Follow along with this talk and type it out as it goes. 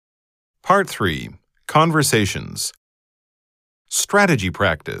Part 3. Conversations. Strategy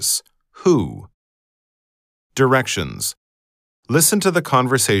practice. Who? Directions. Listen to the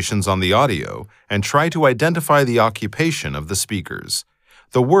conversations on the audio and try to identify the occupation of the speakers.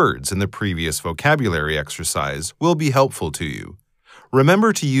 The words in the previous vocabulary exercise will be helpful to you.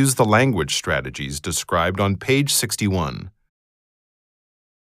 Remember to use the language strategies described on page 61.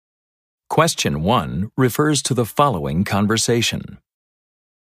 Question 1 refers to the following conversation.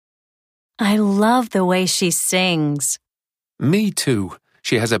 I love the way she sings. Me too.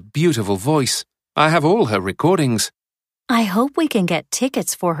 She has a beautiful voice. I have all her recordings. I hope we can get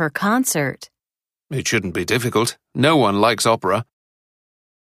tickets for her concert. It shouldn't be difficult. No one likes opera.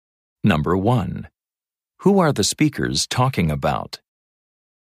 Number 1. Who are the speakers talking about?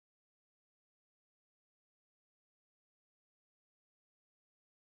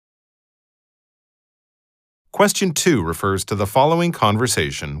 Question 2 refers to the following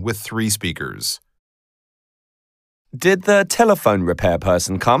conversation with 3 speakers. Did the telephone repair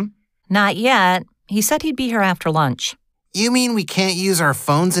person come? Not yet. He said he'd be here after lunch. You mean we can't use our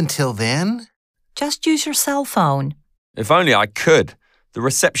phones until then? Just use your cell phone. If only I could. The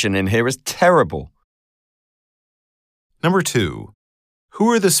reception in here is terrible. Number 2.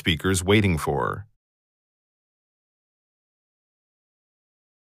 Who are the speakers waiting for?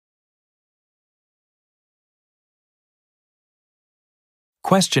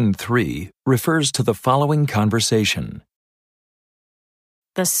 Question 3 refers to the following conversation.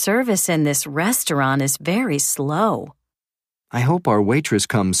 The service in this restaurant is very slow. I hope our waitress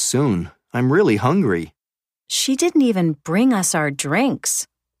comes soon. I'm really hungry. She didn't even bring us our drinks.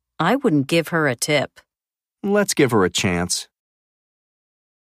 I wouldn't give her a tip. Let's give her a chance.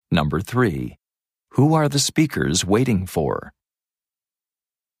 Number 3. Who are the speakers waiting for?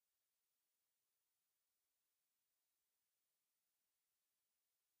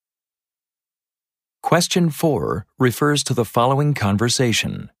 Question 4 refers to the following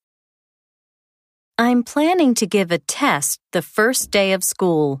conversation. I'm planning to give a test the first day of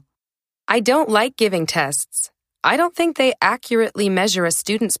school. I don't like giving tests. I don't think they accurately measure a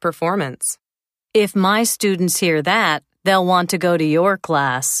student's performance. If my students hear that, they'll want to go to your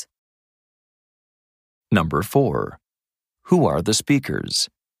class. Number 4. Who are the speakers?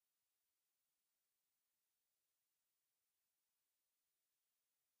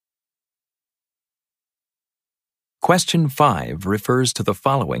 Question 5 refers to the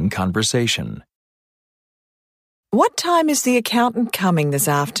following conversation. What time is the accountant coming this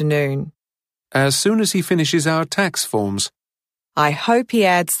afternoon? As soon as he finishes our tax forms. I hope he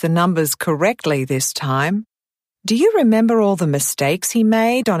adds the numbers correctly this time. Do you remember all the mistakes he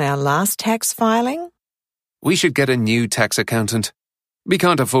made on our last tax filing? We should get a new tax accountant. We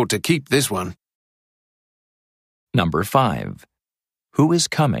can't afford to keep this one. Number 5. Who is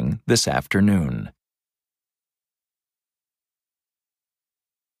coming this afternoon?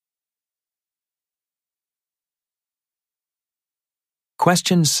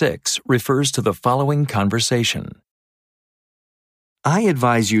 Question 6 refers to the following conversation. I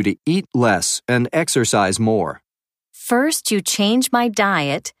advise you to eat less and exercise more. First, you changed my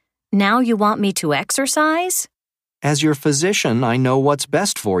diet. Now you want me to exercise? As your physician, I know what's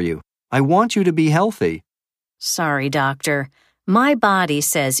best for you. I want you to be healthy. Sorry, doctor. My body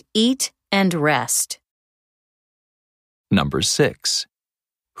says eat and rest. Number 6.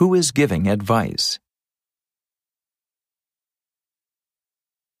 Who is giving advice?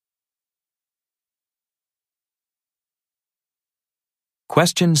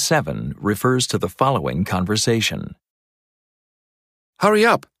 Question 7 refers to the following conversation. Hurry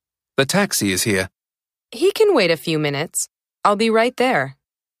up. The taxi is here. He can wait a few minutes. I'll be right there.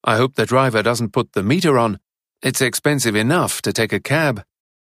 I hope the driver doesn't put the meter on. It's expensive enough to take a cab.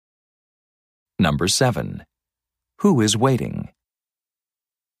 Number 7. Who is waiting?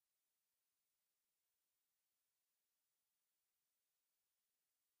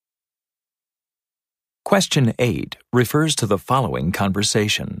 Question 8 refers to the following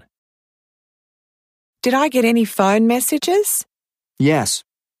conversation. Did I get any phone messages? Yes.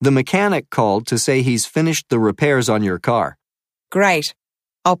 The mechanic called to say he's finished the repairs on your car. Great.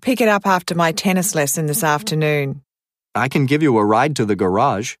 I'll pick it up after my tennis lesson this afternoon. I can give you a ride to the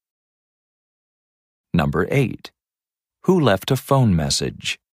garage. Number 8. Who left a phone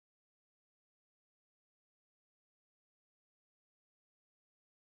message?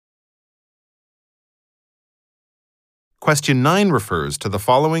 Question 9 refers to the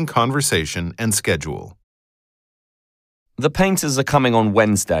following conversation and schedule. The painters are coming on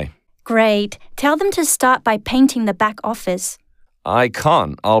Wednesday. Great. Tell them to start by painting the back office. I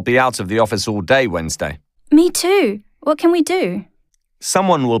can't. I'll be out of the office all day Wednesday. Me too. What can we do?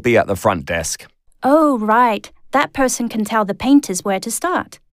 Someone will be at the front desk. Oh, right. That person can tell the painters where to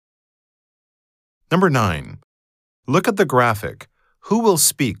start. Number 9. Look at the graphic. Who will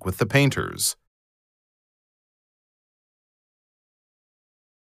speak with the painters?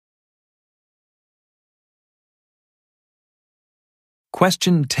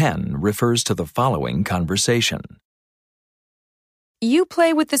 Question 10 refers to the following conversation. You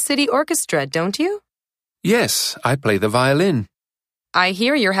play with the city orchestra, don't you? Yes, I play the violin. I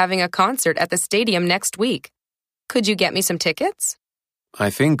hear you're having a concert at the stadium next week. Could you get me some tickets? I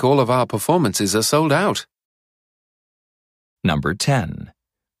think all of our performances are sold out. Number 10.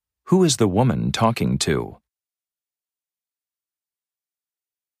 Who is the woman talking to?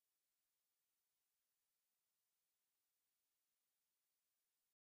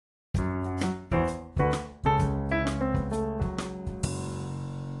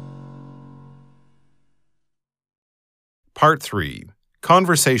 Part 3.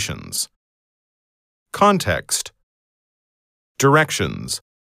 Conversations. Context. Directions.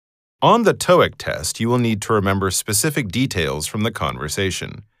 On the TOEIC test, you will need to remember specific details from the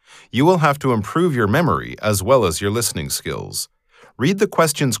conversation. You will have to improve your memory as well as your listening skills. Read the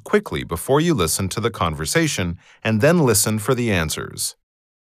questions quickly before you listen to the conversation and then listen for the answers.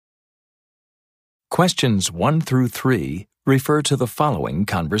 Questions 1 through 3 refer to the following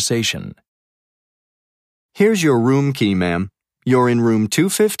conversation. Here's your room key, ma'am. You're in room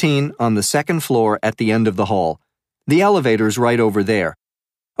 215 on the second floor at the end of the hall. The elevator's right over there.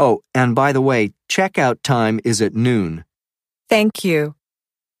 Oh, and by the way, checkout time is at noon. Thank you.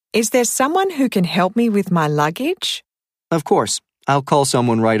 Is there someone who can help me with my luggage? Of course. I'll call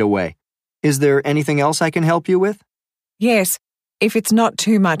someone right away. Is there anything else I can help you with? Yes, if it's not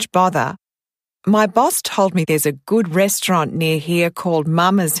too much bother. My boss told me there's a good restaurant near here called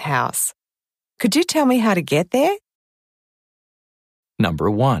Mama's House. Could you tell me how to get there?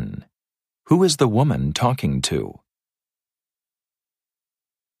 Number 1. Who is the woman talking to?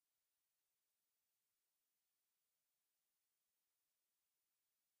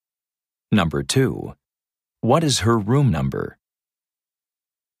 Number 2. What is her room number?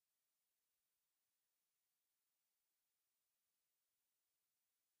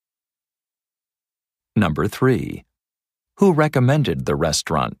 Number 3. Who recommended the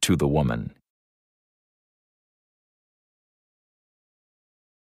restaurant to the woman?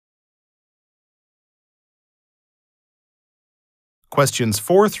 Questions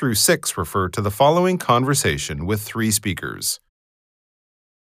 4 through 6 refer to the following conversation with 3 speakers.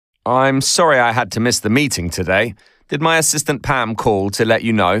 I'm sorry I had to miss the meeting today. Did my assistant Pam call to let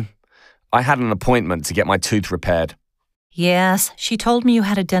you know? I had an appointment to get my tooth repaired. Yes, she told me you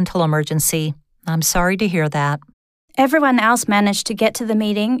had a dental emergency. I'm sorry to hear that. Everyone else managed to get to the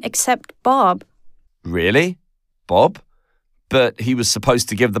meeting except Bob. Really? Bob? But he was supposed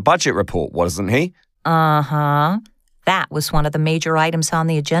to give the budget report, wasn't he? Uh-huh. That was one of the major items on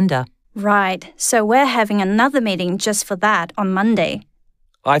the agenda. Right, so we're having another meeting just for that on Monday.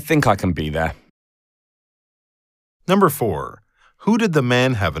 I think I can be there. Number 4. Who did the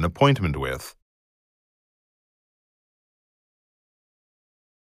man have an appointment with?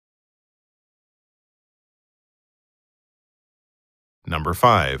 Number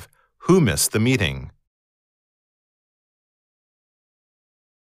 5. Who missed the meeting?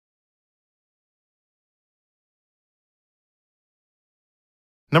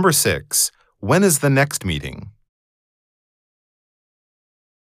 Number 6. When is the next meeting?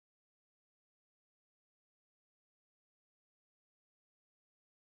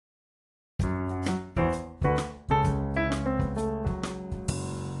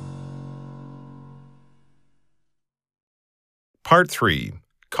 Part 3.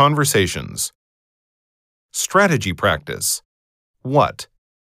 Conversations. Strategy practice. What?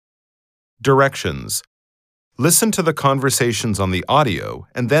 Directions. Listen to the conversations on the audio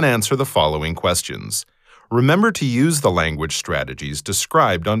and then answer the following questions. Remember to use the language strategies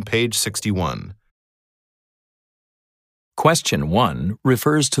described on page 61. Question 1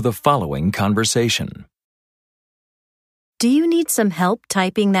 refers to the following conversation. Do you need some help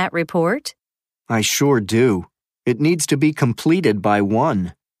typing that report? I sure do. It needs to be completed by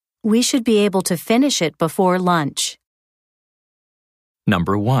 1. We should be able to finish it before lunch.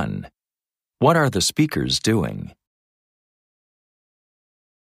 Number 1. What are the speakers doing?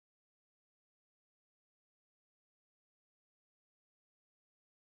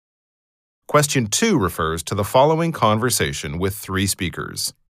 Question 2 refers to the following conversation with 3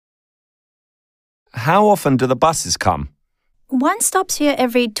 speakers. How often do the buses come? One stops here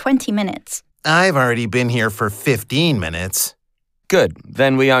every 20 minutes. I've already been here for 15 minutes. Good,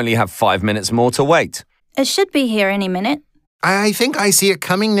 then we only have 5 minutes more to wait. It should be here any minute. I think I see it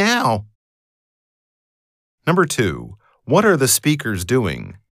coming now. Number 2. What are the speakers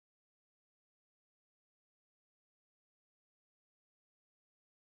doing?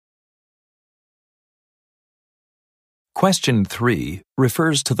 Question 3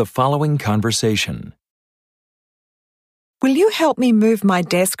 refers to the following conversation. Will you help me move my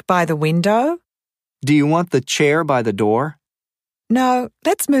desk by the window? Do you want the chair by the door? No,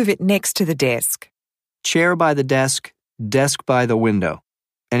 let's move it next to the desk. Chair by the desk, desk by the window.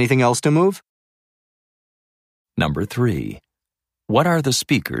 Anything else to move? Number 3. What are the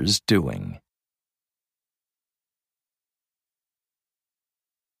speakers doing?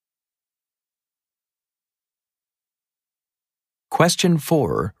 Question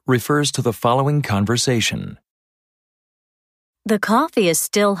 4 refers to the following conversation. The coffee is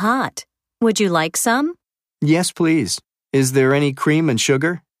still hot. Would you like some? Yes, please. Is there any cream and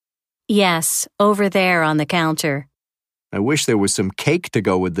sugar? Yes, over there on the counter. I wish there was some cake to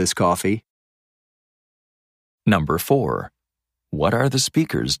go with this coffee. Number 4. What are the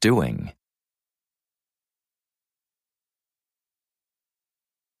speakers doing?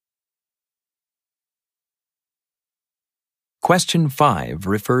 Question 5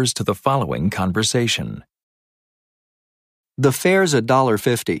 refers to the following conversation. The fare's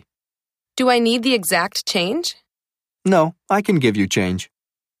 $1.50. Do I need the exact change? No, I can give you change.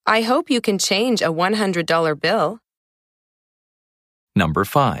 I hope you can change a $100 bill. Number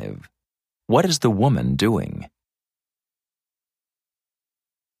 5. What is the woman doing?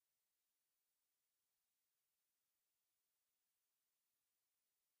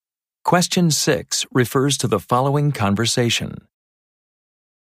 Question 6 refers to the following conversation.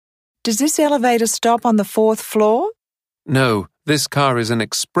 Does this elevator stop on the 4th floor? No, this car is an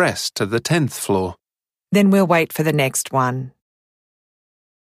express to the 10th floor. Then we'll wait for the next one.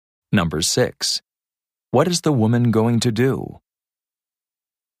 Number 6. What is the woman going to do?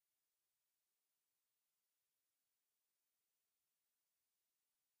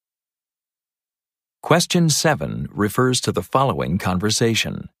 Question 7 refers to the following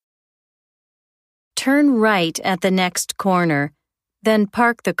conversation. Turn right at the next corner. Then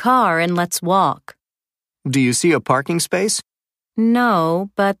park the car and let's walk. Do you see a parking space? No,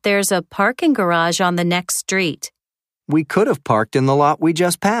 but there's a parking garage on the next street. We could have parked in the lot we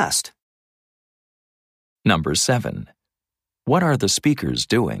just passed. Number 7. What are the speakers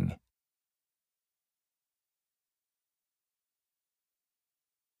doing?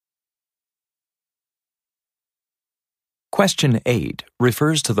 Question 8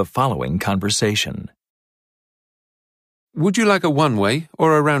 refers to the following conversation. Would you like a one-way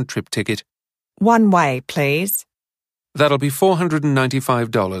or a round-trip ticket? One way, please. That'll be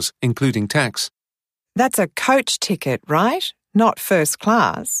 $495, including tax. That's a coach ticket, right? Not first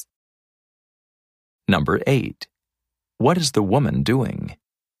class. Number 8. What is the woman doing?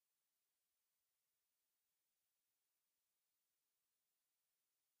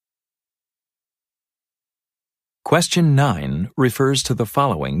 Question 9 refers to the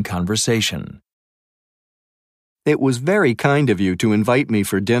following conversation. It was very kind of you to invite me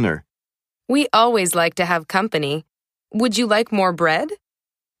for dinner. We always like to have company. Would you like more bread?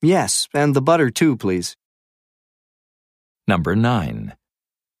 Yes, and the butter too, please. Number 9.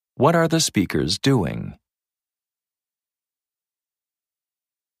 What are the speakers doing?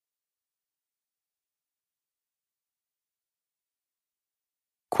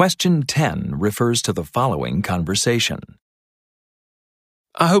 Question 10 refers to the following conversation.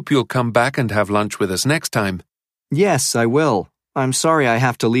 I hope you'll come back and have lunch with us next time. Yes, I will. I'm sorry I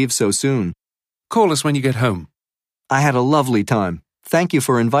have to leave so soon. Call us when you get home. I had a lovely time. Thank you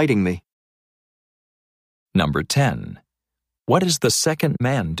for inviting me. Number 10. What is the second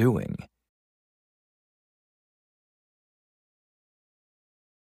man doing?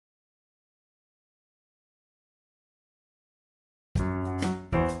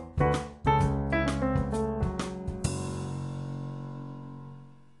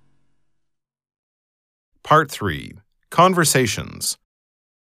 Part 3. Conversations.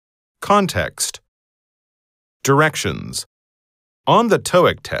 Context. Directions. On the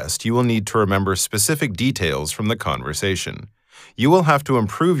TOEIC test, you will need to remember specific details from the conversation. You will have to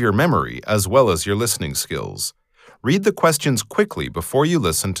improve your memory as well as your listening skills. Read the questions quickly before you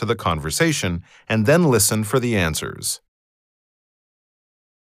listen to the conversation and then listen for the answers.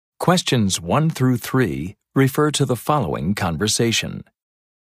 Questions 1 through 3 refer to the following conversation.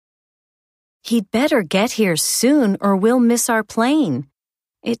 He'd better get here soon or we'll miss our plane.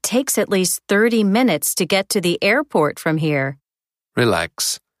 It takes at least 30 minutes to get to the airport from here.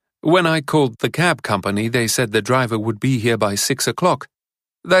 Relax. When I called the cab company, they said the driver would be here by 6 o'clock.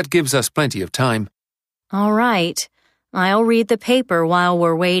 That gives us plenty of time. All right. I'll read the paper while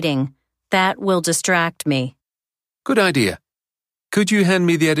we're waiting. That will distract me. Good idea. Could you hand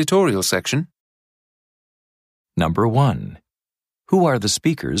me the editorial section? Number 1. Who are the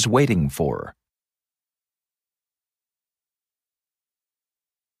speakers waiting for?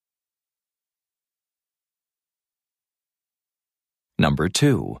 Number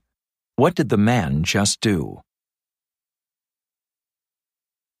 2. What did the man just do?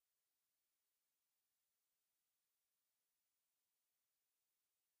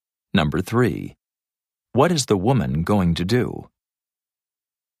 Number 3. What is the woman going to do?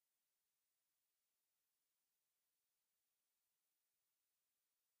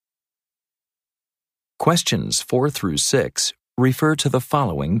 Questions 4 through 6 refer to the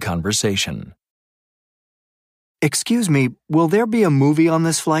following conversation. Excuse me, will there be a movie on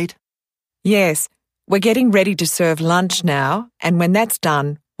this flight? Yes, we're getting ready to serve lunch now, and when that's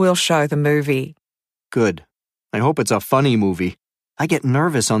done, we'll show the movie. Good. I hope it's a funny movie. I get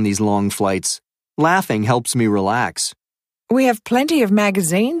nervous on these long flights. Laughing helps me relax. We have plenty of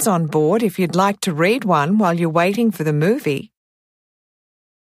magazines on board if you'd like to read one while you're waiting for the movie.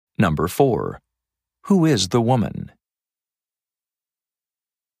 Number 4. Who is the woman?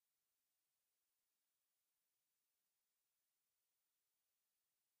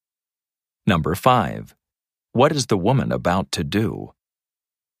 Number 5. What is the woman about to do?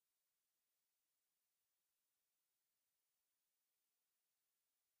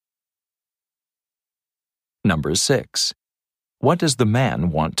 Number 6. What does the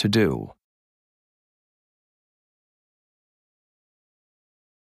man want to do?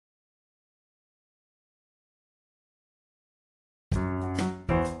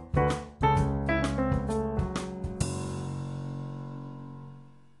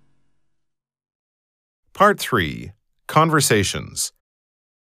 Part 3. Conversations.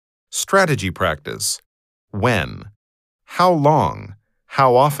 Strategy practice. When? How long?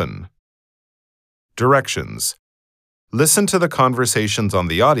 How often? Directions. Listen to the conversations on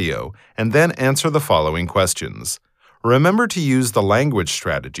the audio and then answer the following questions. Remember to use the language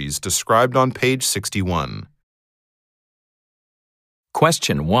strategies described on page 61.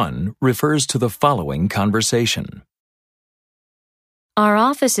 Question 1 refers to the following conversation. Our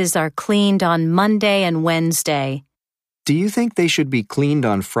offices are cleaned on Monday and Wednesday. Do you think they should be cleaned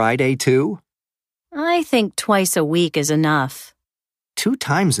on Friday too? I think twice a week is enough. 2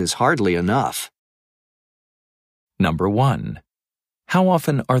 times is hardly enough. Number 1. How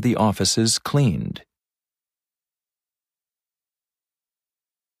often are the offices cleaned?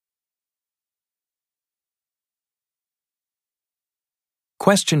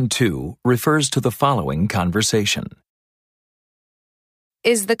 Question 2 refers to the following conversation.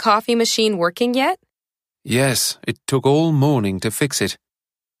 Is the coffee machine working yet? Yes, it took all morning to fix it.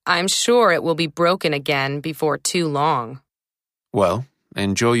 I'm sure it will be broken again before too long. Well,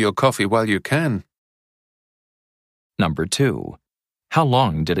 enjoy your coffee while you can. Number 2. How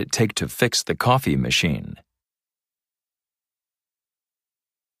long did it take to fix the coffee machine?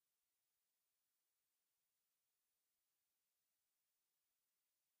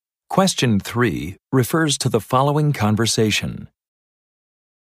 Question 3 refers to the following conversation.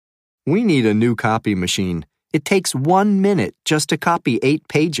 We need a new copy machine. It takes 1 minute just to copy 8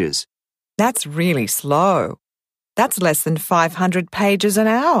 pages. That's really slow. That's less than 500 pages an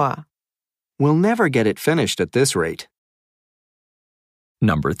hour. We'll never get it finished at this rate.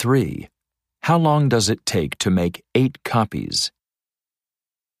 Number 3. How long does it take to make 8 copies?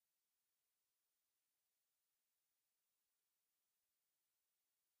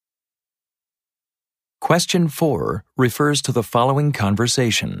 Question 4 refers to the following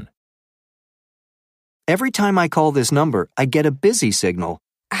conversation. Every time I call this number, I get a busy signal.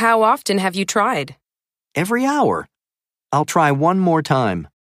 How often have you tried? Every hour. I'll try one more time.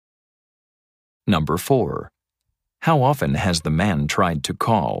 Number 4. How often has the man tried to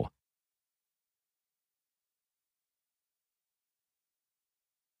call?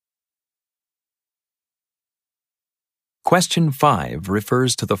 Question 5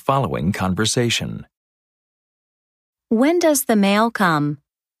 refers to the following conversation. When does the mail come?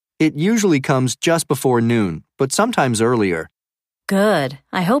 It usually comes just before noon, but sometimes earlier. Good.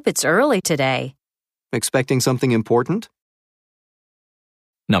 I hope it's early today. Expecting something important?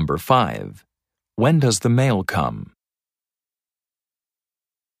 Number 5. When does the mail come?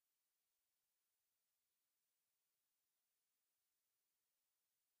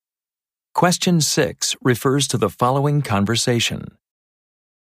 Question 6 refers to the following conversation.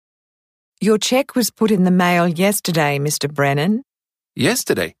 Your check was put in the mail yesterday, Mr. Brennan.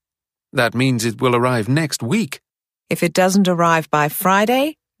 Yesterday? That means it will arrive next week. If it doesn't arrive by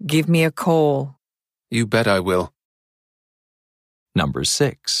Friday, give me a call. You bet I will. Number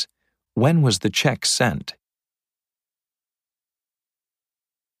 6. When was the check sent?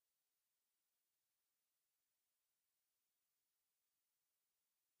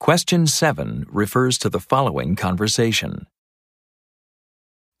 Question 7 refers to the following conversation.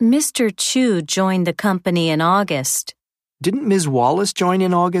 Mr. Chu joined the company in August. Didn't Ms. Wallace join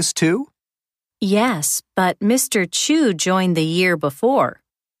in August too? Yes, but Mr. Chu joined the year before.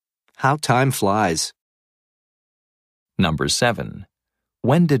 How time flies. Number 7.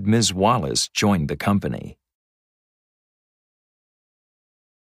 When did Ms. Wallace join the company?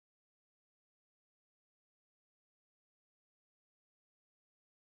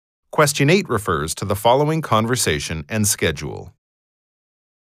 Question 8 refers to the following conversation and schedule.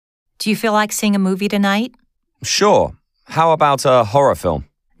 Do you feel like seeing a movie tonight? Sure. How about a horror film?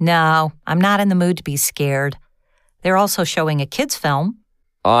 No, I'm not in the mood to be scared. They're also showing a kids' film.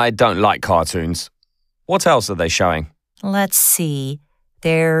 I don't like cartoons. What else are they showing? Let's see.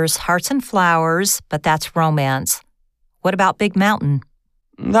 There's Hearts and Flowers, but that's romance. What about Big Mountain?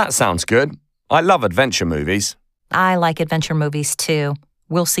 That sounds good. I love adventure movies. I like adventure movies too.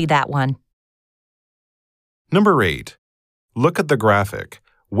 We'll see that one. Number 8. Look at the graphic.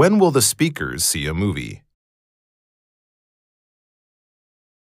 When will the speakers see a movie?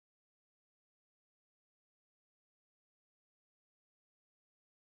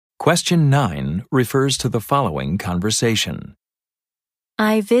 Question 9 refers to the following conversation.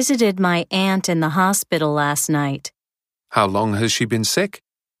 I visited my aunt in the hospital last night. How long has she been sick?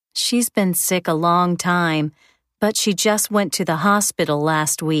 She's been sick a long time, but she just went to the hospital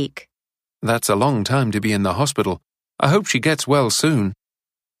last week. That's a long time to be in the hospital. I hope she gets well soon.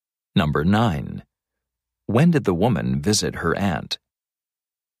 Number 9. When did the woman visit her aunt?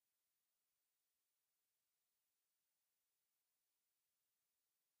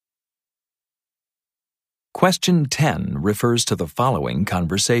 Question 10 refers to the following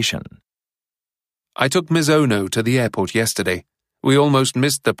conversation. I took Ms. Ono to the airport yesterday. We almost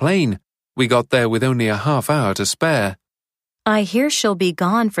missed the plane. We got there with only a half hour to spare. I hear she'll be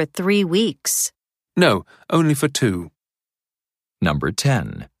gone for 3 weeks. No, only for 2. Number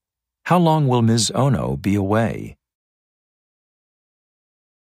 10. How long will Ms. Ono be away?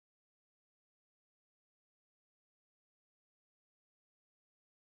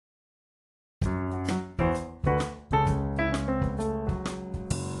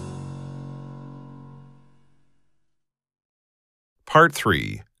 Part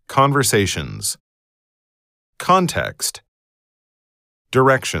 3. Conversations. Context.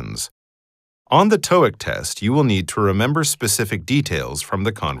 Directions. On the TOEIC test, you will need to remember specific details from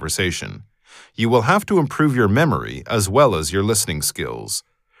the conversation. You will have to improve your memory as well as your listening skills.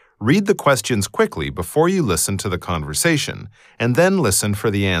 Read the questions quickly before you listen to the conversation, and then listen for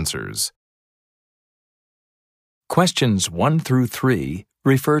the answers. Questions 1 through 3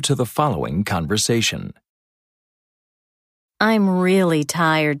 refer to the following conversation. I'm really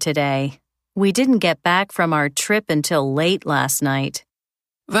tired today. We didn't get back from our trip until late last night.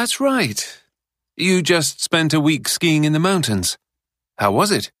 That's right. You just spent a week skiing in the mountains. How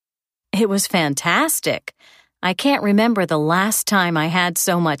was it? It was fantastic. I can't remember the last time I had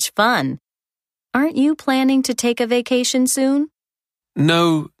so much fun. Aren't you planning to take a vacation soon?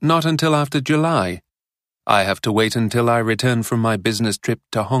 No, not until after July. I have to wait until I return from my business trip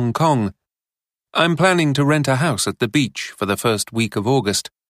to Hong Kong. I'm planning to rent a house at the beach for the first week of August.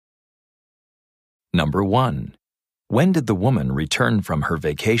 Number 1. When did the woman return from her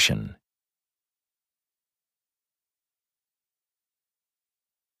vacation?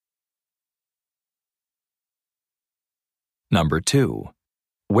 Number 2.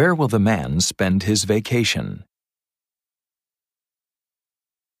 Where will the man spend his vacation?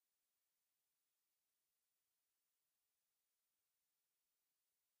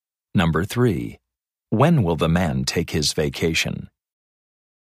 Number 3. When will the man take his vacation?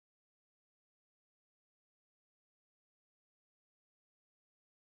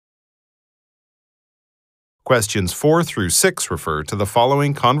 Questions 4 through 6 refer to the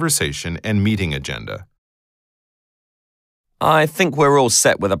following conversation and meeting agenda. I think we're all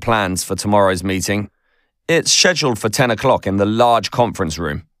set with the plans for tomorrow's meeting. It's scheduled for 10 o'clock in the large conference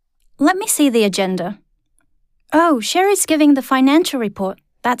room. Let me see the agenda. Oh, Sherry's giving the financial report.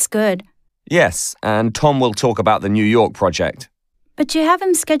 That's good. Yes, and Tom will talk about the New York project. But you have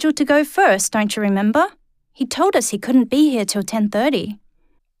him scheduled to go first, don't you remember? He told us he couldn't be here till 10:30.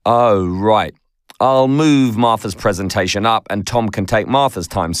 Oh, right. I'll move Martha's presentation up and Tom can take Martha's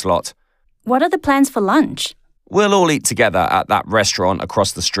time slot. What are the plans for lunch? We'll all eat together at that restaurant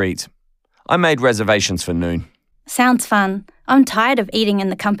across the street. I made reservations for noon. Sounds fun. I'm tired of eating in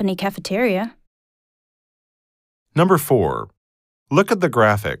the company cafeteria. Number 4. Look at the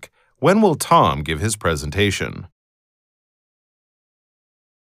graphic. When will Tom give his presentation?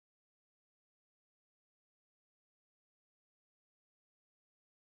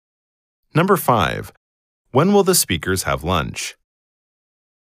 Number 5. When will the speakers have lunch?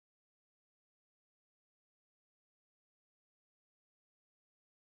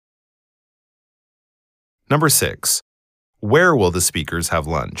 Number 6. Where will the speakers have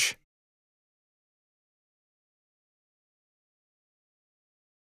lunch?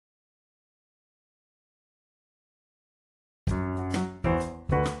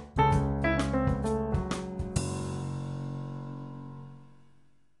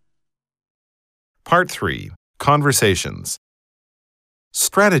 Part 3. Conversations.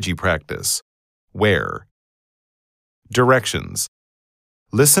 Strategy practice. Where? Directions.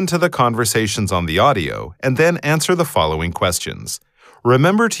 Listen to the conversations on the audio and then answer the following questions.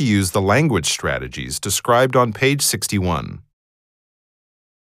 Remember to use the language strategies described on page 61.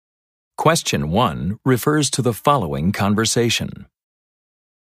 Question 1 refers to the following conversation.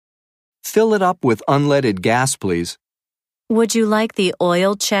 Fill it up with unleaded gas, please. Would you like the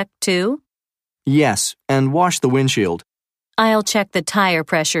oil check too? Yes, and wash the windshield. I'll check the tire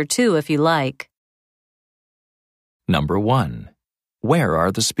pressure too if you like. Number 1. Where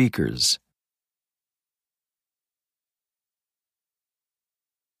are the speakers?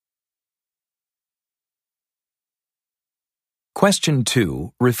 Question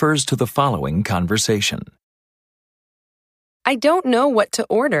 2 refers to the following conversation. I don't know what to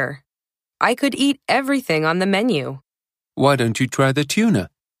order. I could eat everything on the menu. Why don't you try the tuna?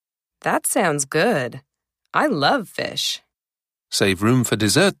 That sounds good. I love fish. Save room for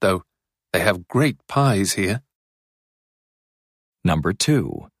dessert, though. They have great pies here. Number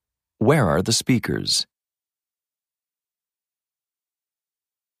 2. Where are the speakers?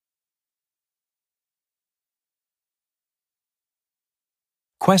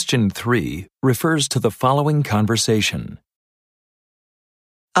 Question 3 refers to the following conversation.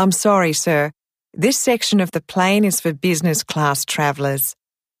 I'm sorry, sir. This section of the plane is for business class travelers.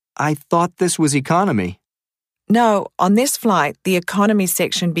 I thought this was economy. No, on this flight, the economy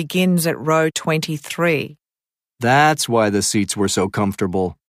section begins at row 23. That's why the seats were so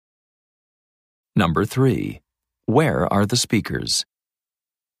comfortable. Number 3. Where are the speakers?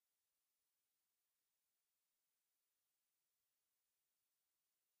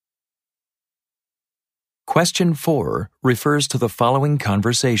 Question 4 refers to the following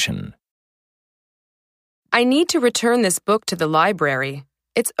conversation. I need to return this book to the library.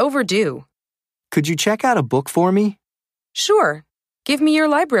 It's overdue. Could you check out a book for me? Sure. Give me your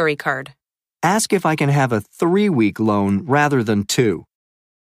library card. Ask if I can have a 3-week loan rather than 2.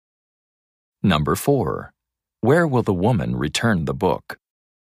 Number 4. Where will the woman return the book?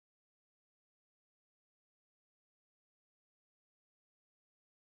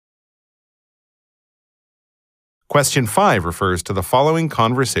 Question 5 refers to the following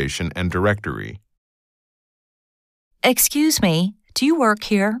conversation and directory. Excuse me, do you work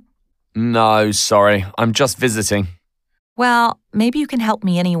here? No, sorry. I'm just visiting. Well, maybe you can help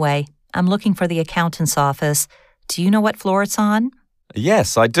me anyway. I'm looking for the accountant's office. Do you know what floor it's on?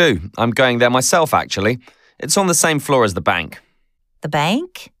 Yes, I do. I'm going there myself, actually. It's on the same floor as the bank. The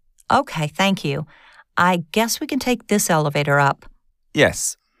bank? Okay, thank you. I guess we can take this elevator up.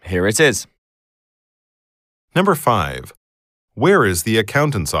 Yes, here it is. Number 5. Where is the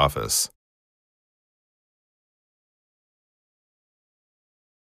accountant's office?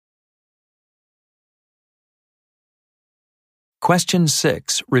 Question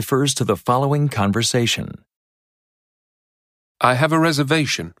 6 refers to the following conversation. I have a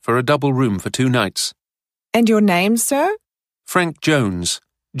reservation for a double room for 2 nights. And your name, sir? Frank Jones,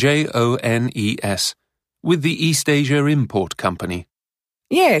 Jones, with the East Asia Import Company.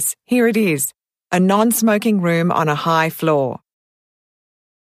 Yes, here it is. A non-smoking room on a high floor.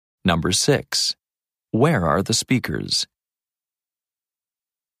 Number 6. Where are the speakers?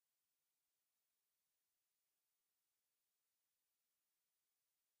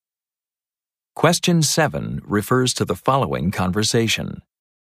 Question 7 refers to the following conversation.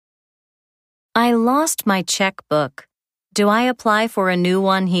 I lost my checkbook. Do I apply for a new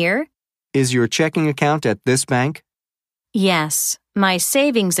one here? Is your checking account at this bank? Yes, my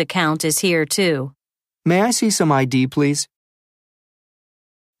savings account is here too. May I see some ID, please?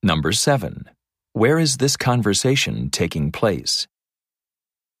 Number 7. Where is this conversation taking place?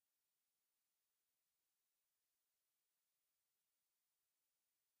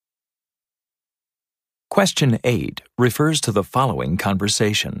 Question 8 refers to the following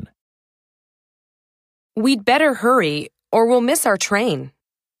conversation. We'd better hurry, or we'll miss our train.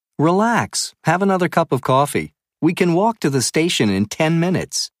 Relax. Have another cup of coffee. We can walk to the station in 10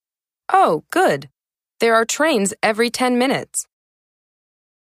 minutes. Oh, good. There are trains every 10 minutes.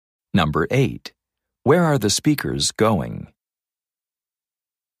 Number 8. Where are the speakers going?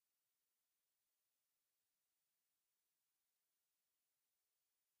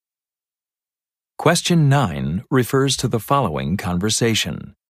 Question 9 refers to the following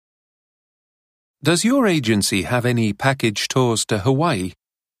conversation. Does your agency have any package tours to Hawaii?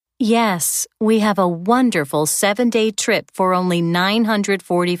 Yes, we have a wonderful 7-day trip for only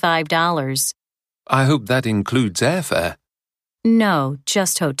 $945. I hope that includes airfare. No,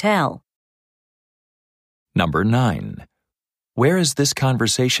 just hotel. Number 9. Where is this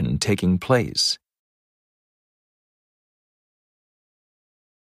conversation taking place?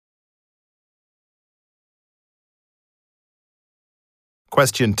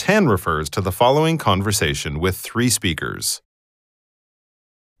 Question 10 refers to the following conversation with 3 speakers.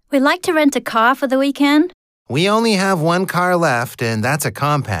 We'd like to rent a car for the weekend. We only have one car left, and that's a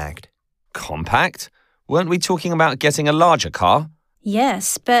compact. Compact? Weren't we talking about getting a larger car?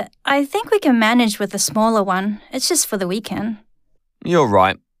 Yes, but I think we can manage with a smaller one. It's just for the weekend. You're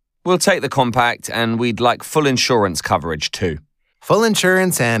right. We'll take the compact, and we'd like full insurance coverage too. Full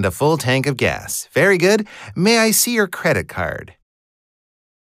insurance and a full tank of gas. Very good. May I see your credit card?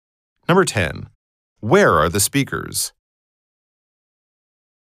 Number 10. Where are the speakers?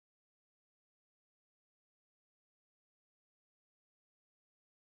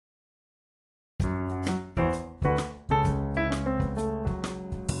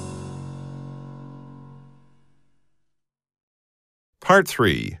 Part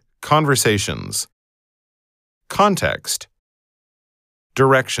 3. Conversations. Context.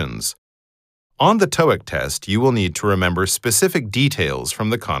 Directions. On the TOEIC test, you will need to remember specific details from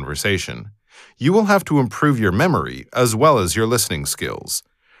the conversation. You will have to improve your memory as well as your listening skills.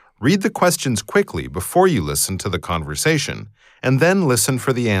 Read the questions quickly before you listen to the conversation, and then listen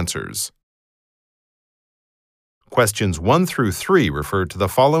for the answers. Questions 1 through 3 refer to the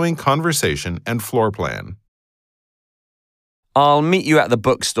following conversation and floor plan. I'll meet you at the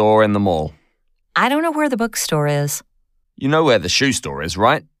bookstore in the mall. I don't know where the bookstore is. You know where the shoe store is,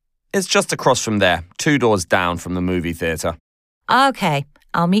 right? It's just across from there, 2 doors down from the movie theater. Okay,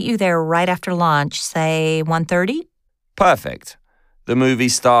 I'll meet you there right after lunch, say 1:30? Perfect. The movie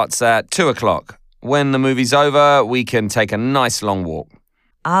starts at 2 o'clock. When the movie's over, we can take a nice long walk.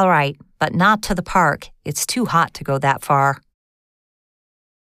 All right, but not to the park. It's too hot to go that far.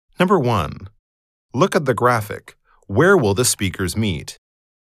 Number 1. Look at the graphic. Where will the speakers meet?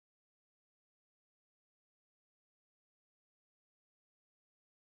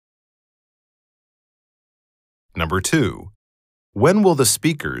 Number 2. When will the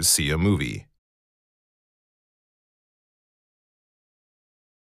speakers see a movie?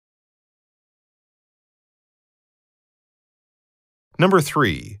 Number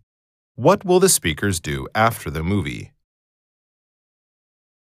 3. What will the speakers do after the movie?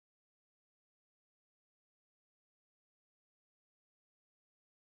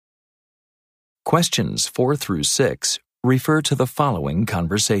 Questions 4 through 6 refer to the following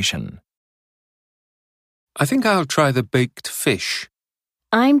conversation. I think I'll try the baked fish.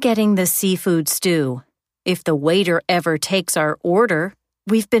 I'm getting the seafood stew. If the waiter ever takes our order,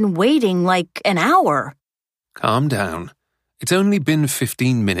 we've been waiting like an hour. Calm down. It's only been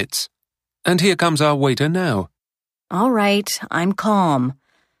 15 minutes. And here comes our waiter now. All right, I'm calm.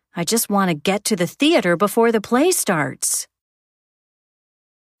 I just want to get to the theater before the play starts.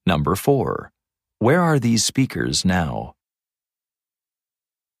 Number 4. Where are these speakers now?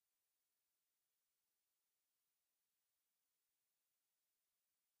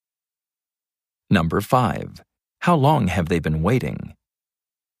 Number 5. How long have they been waiting?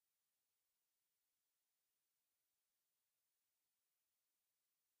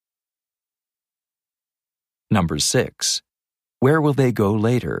 Number 6. Where will they go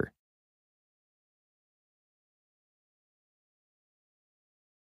later?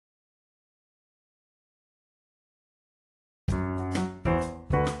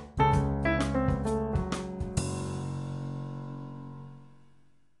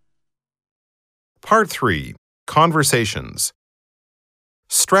 Part 3. Conversations.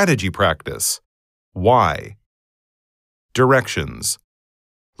 Strategy practice. Why? Directions.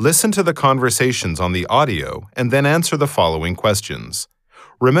 Listen to the conversations on the audio and then answer the following questions.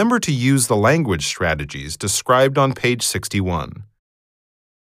 Remember to use the language strategies described on page 61.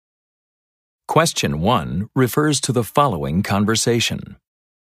 Question 1 refers to the following conversation.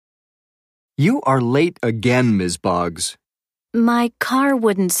 You are late again, Ms. Boggs. My car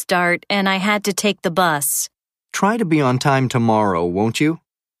wouldn't start and I had to take the bus. Try to be on time tomorrow, won't you?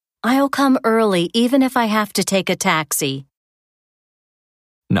 I'll come early even if I have to take a taxi.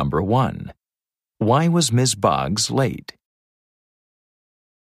 Number 1. Why was Ms. Boggs late?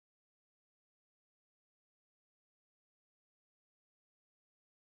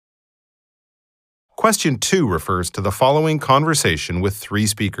 Question 2 refers to the following conversation with 3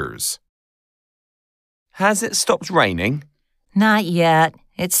 speakers. Has it stopped raining? Not yet.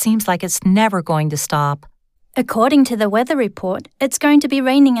 It seems like it's never going to stop. According to the weather report, it's going to be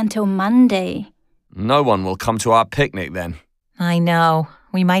raining until Monday. No one will come to our picnic then. I know.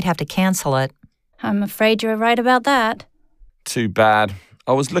 We might have to cancel it. I'm afraid you're right about that. Too bad.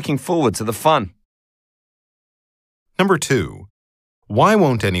 I was looking forward to the fun. Number 2. Why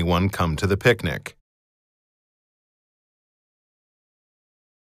won't anyone come to the picnic?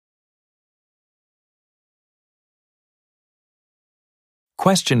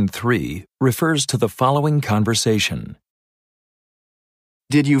 Question 3 refers to the following conversation.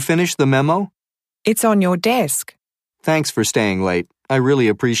 Did you finish the memo? It's on your desk. Thanks for staying late. I really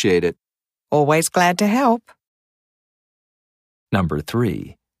appreciate it. Always glad to help. Number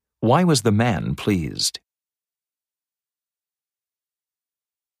 3. Why was the man pleased?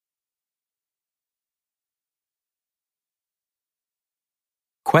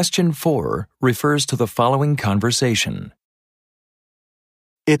 Question 4 refers to the following conversation.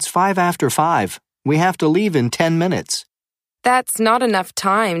 It's 5 after 5. We have to leave in 10 minutes. That's not enough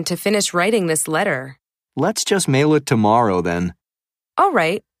time to finish writing this letter. Let's just mail it tomorrow then. All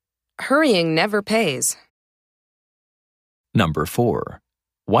right. Hurrying never pays. Number 4.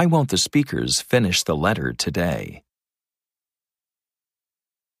 Why won't the speakers finish the letter today?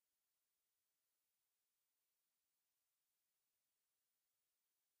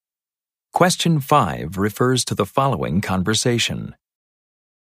 Question 5 refers to the following conversation.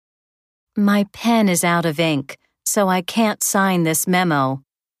 My pen is out of ink, so I can't sign this memo.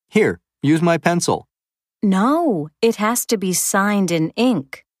 Here, use my pencil. No, it has to be signed in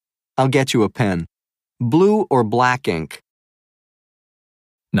ink. I'll get you a pen. Blue or black ink?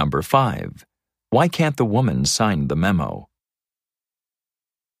 Number 5. Why can't the woman sign the memo?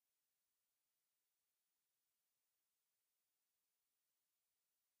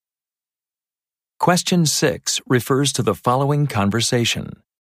 Question 6 refers to the following conversation.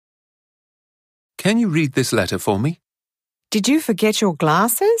 Can you read this letter for me? Did you forget your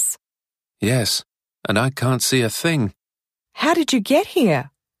glasses? Yes, and I can't see a thing. How did you get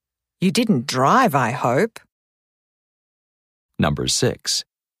here? You didn't drive, I hope. Number 6.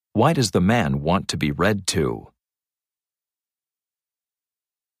 Why does the man want to be read to?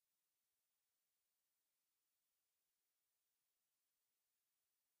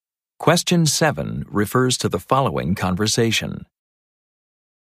 Question 7 refers to the following conversation.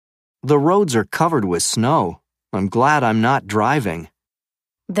 The roads are covered with snow. I'm glad I'm not driving.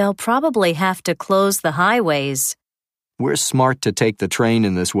 They'll probably have to close the highways. We're smart to take the train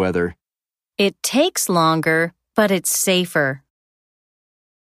in this weather. It takes longer, but it's safer.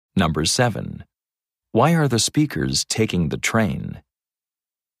 Number 7. Why are the speakers taking the train?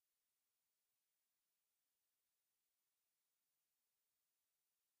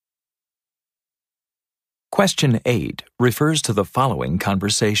 Question 8 refers to the following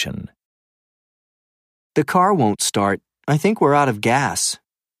conversation. The car won't start. I think we're out of gas.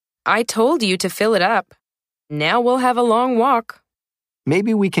 I told you to fill it up. Now we'll have a long walk.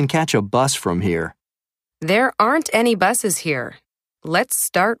 Maybe we can catch a bus from here. There aren't any buses here. Let's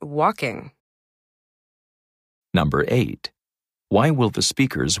start walking. Number 8. Why will the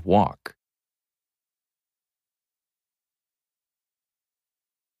speakers walk?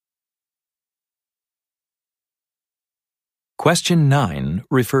 Question 9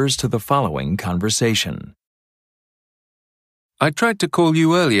 refers to the following conversation. I tried to call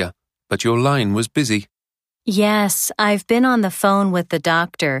you earlier, but your line was busy. Yes, I've been on the phone with the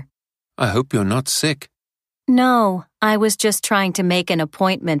doctor. I hope you're not sick. No, I was just trying to make an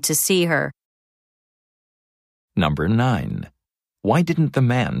appointment to see her. Number 9. Why didn't the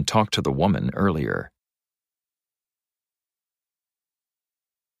man talk to the woman earlier?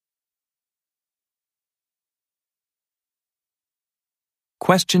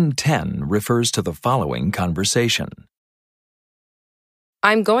 Question 10 refers to the following conversation.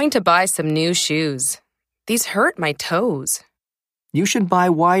 I'm going to buy some new shoes. These hurt my toes. You should buy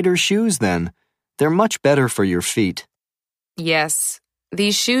wider shoes then. They're much better for your feet. Yes,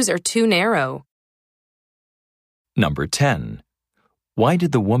 these shoes are too narrow. Number 10. Why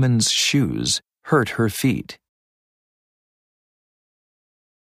did the woman's shoes hurt her feet?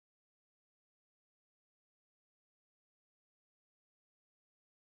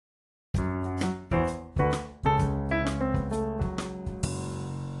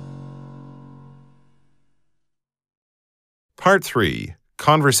 Part 3.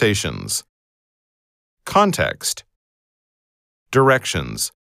 Conversations. Context.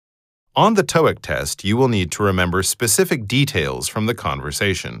 Directions. On the TOEIC test, you will need to remember specific details from the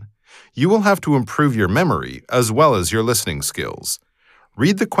conversation. You will have to improve your memory as well as your listening skills.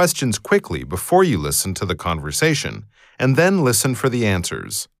 Read the questions quickly before you listen to the conversation, and then listen for the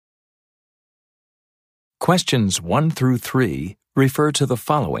answers. Questions 1 through 3 refer to the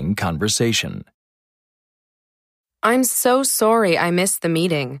following conversation. I'm so sorry I missed the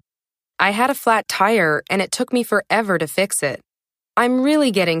meeting. I had a flat tire and it took me forever to fix it. I'm really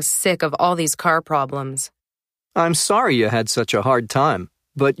getting sick of all these car problems. I'm sorry you had such a hard time,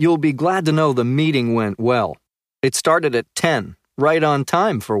 but you'll be glad to know the meeting went well. It started at 10, right on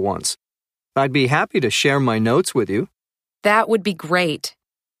time for once. I'd be happy to share my notes with you. That would be great.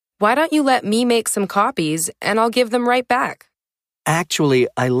 Why don't you let me make some copies and I'll give them right back? Actually,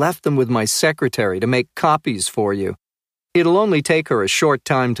 I left them with my secretary to make copies for you. It'll only take her a short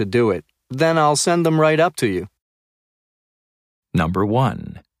time to do it. Then I'll send them right up to you. Number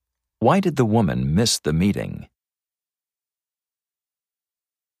 1. Why did the woman miss the meeting?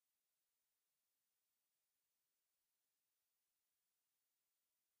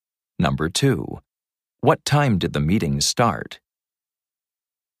 Number 2. What time did the meeting start?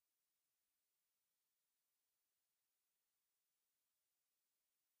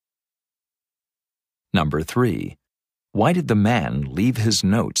 Number 3. Why did the man leave his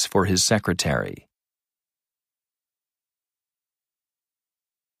notes for his secretary?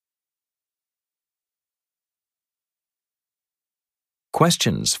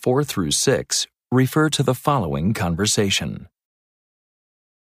 Questions 4 through 6 refer to the following conversation.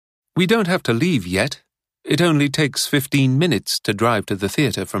 We don't have to leave yet. It only takes 15 minutes to drive to the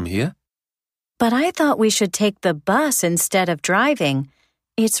theater from here. But I thought we should take the bus instead of driving.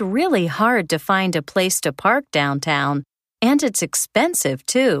 It's really hard to find a place to park downtown, and it's expensive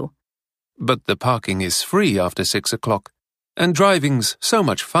too. But the parking is free after 6 o'clock, and driving's so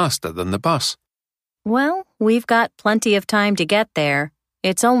much faster than the bus. Well, we've got plenty of time to get there.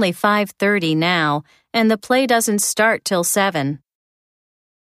 It's only 5:30 now, and the play doesn't start till 7.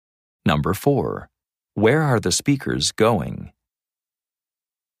 Number 4. Where are the speakers going?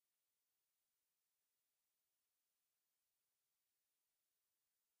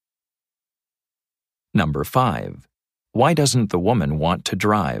 Number 5. Why doesn't the woman want to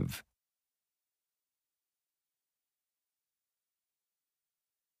drive?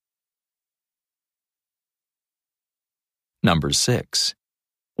 Number 6.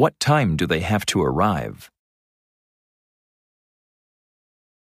 What time do they have to arrive?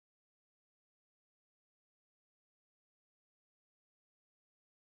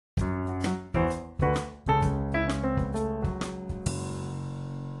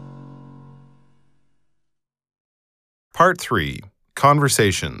 Part 3.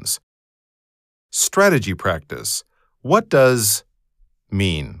 Conversations. Strategy practice. What does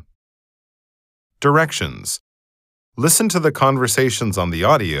mean? Directions. Listen to the conversations on the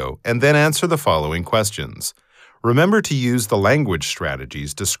audio and then answer the following questions. Remember to use the language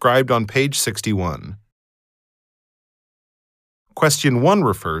strategies described on page 61. Question 1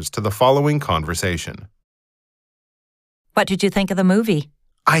 refers to the following conversation. What did you think of the movie?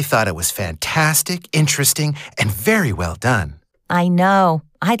 I thought it was fantastic, interesting, and very well done. I know.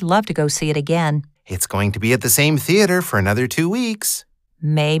 I'd love to go see it again. It's going to be at the same theater for another 2 weeks.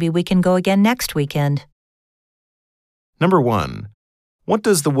 Maybe we can go again next weekend. Number 1. What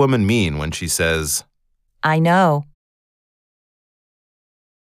does the woman mean when she says, I know.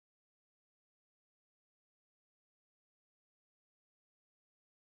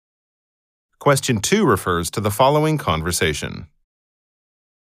 Question 2 refers to the following conversation.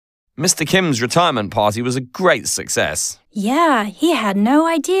 Mr. Kim's retirement party was a great success. Yeah, he had no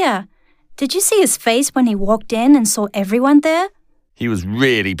idea. Did you see his face when he walked in and saw everyone there? He was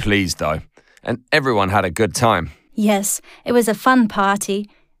really pleased, though, and everyone had a good time. Yes, it was a fun party,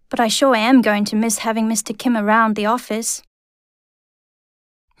 but I sure am going to miss having Mr. Kim around the office.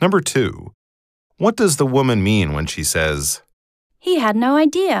 Number 2. What does the woman mean when she says, He had no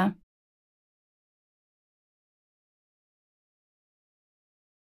idea.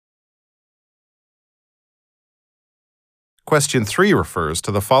 Question 3 refers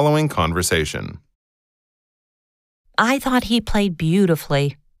to the following conversation. I thought he played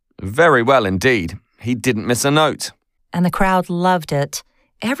beautifully. Very well indeed. He didn't miss a note. And the crowd loved it.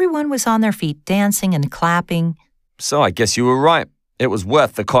 Everyone was on their feet dancing and clapping. So I guess you were right. It was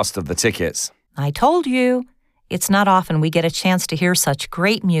worth the cost of the tickets. I told you. It's not often we get a chance to hear such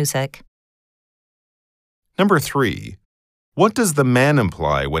great music. Number 3. What does the man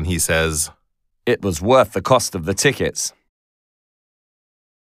imply when he says, It was worth the cost of the tickets?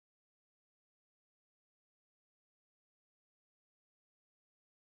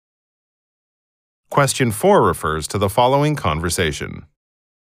 Question 4 refers to the following conversation.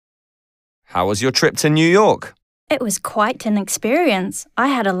 How was your trip to New York? It was quite an experience. I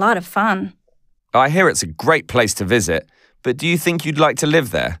had a lot of fun. I hear it's a great place to visit, but do you think you'd like to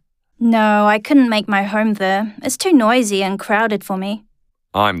live there? No, I couldn't make my home there. It's too noisy and crowded for me.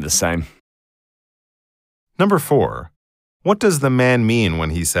 I'm the same. Number 4. What does the man mean when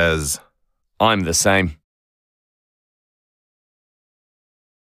he says, I'm the same.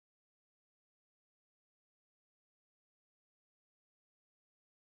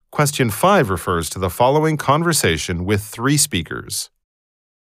 Question 5 refers to the following conversation with 3 speakers.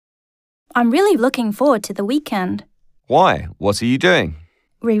 I'm really looking forward to the weekend. Why? What are you doing?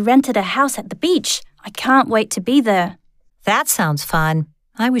 We rented a house at the beach. I can't wait to be there. That sounds fun.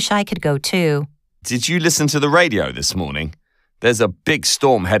 I wish I could go too. Did you listen to the radio this morning? There's a big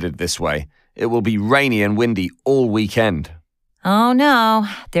storm headed this way. It will be rainy and windy all weekend. Oh no,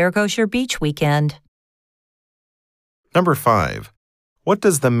 there goes your beach weekend. Number 5. What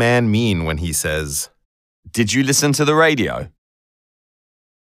does the man mean when he says, Did you listen to the radio?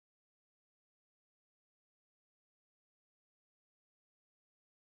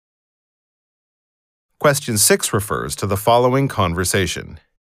 Question 6 refers to the following conversation.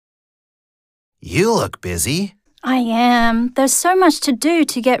 You look busy. I am. There's so much to do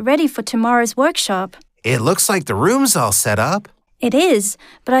to get ready for tomorrow's workshop. It looks like the room's all set up. It is,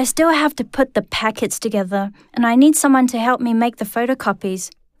 but I still have to put the packets together, and I need someone to help me make the photocopies.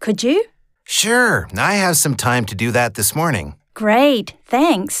 Could you? Sure, I have some time to do that this morning. Great,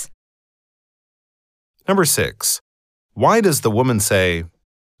 thanks. Number 6. Why does the woman say,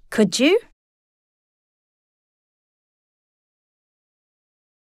 Could you?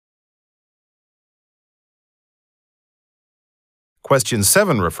 Question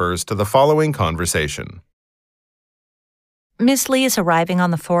 7 refers to the following conversation. Miss Lee is arriving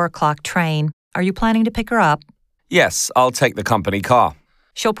on the 4 o'clock train. Are you planning to pick her up? Yes, I'll take the company car.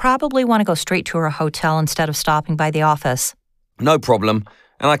 She'll probably want to go straight to her hotel instead of stopping by the office. No problem,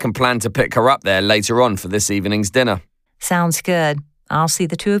 and I can plan to pick her up there later on for this evening's dinner. Sounds good. I'll see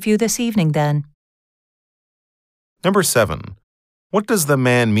the 2 of you this evening then. Number 7. What does the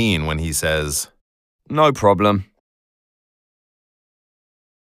man mean when he says, No problem.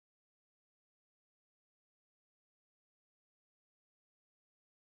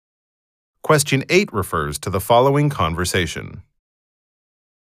 Question 8 refers to the following conversation.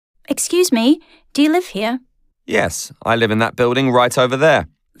 Excuse me, do you live here? Yes, I live in that building right over there.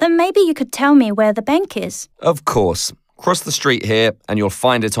 Then maybe you could tell me where the bank is. Of course. Cross the street here and you'll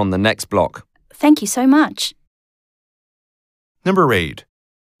find it on the next block. Thank you so much. Number 8.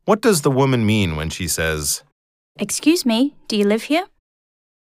 What does the woman mean when she says, Excuse me, do you live here?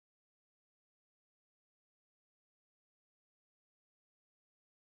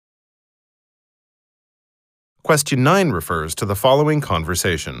 Question 9 refers to the following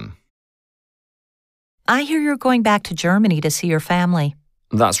conversation. I hear you're going back to Germany to see your family.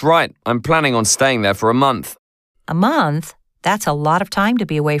 That's right. I'm planning on staying there for a month. A month? That's a lot of time to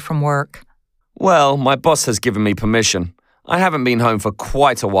be away from work. Well, my boss has given me permission. I haven't been home for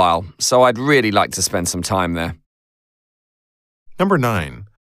quite a while, so I'd really like to spend some time there. Number 9.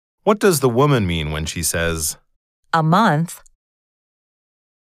 What does the woman mean when she says, A month?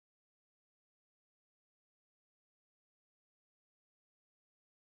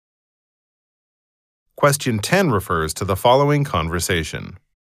 Question 10 refers to the following conversation.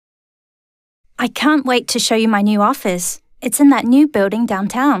 I can't wait to show you my new office. It's in that new building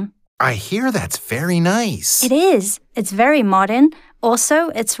downtown. I hear that's very nice. It is. It's very modern. Also,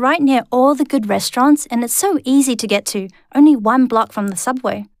 it's right near all the good restaurants and it's so easy to get to, only 1 block from the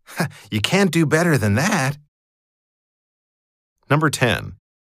subway. You can't do better than that. Number 10.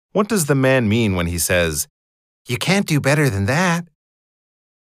 What does the man mean when he says, You can't do better than that.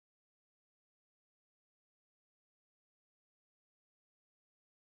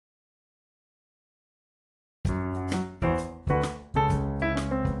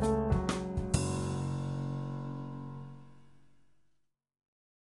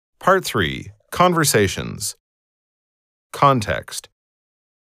 Part 3. Conversations. Context.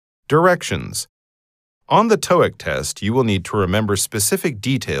 Directions. On the TOEIC test, you will need to remember specific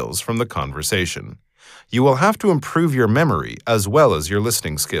details from the conversation. You will have to improve your memory as well as your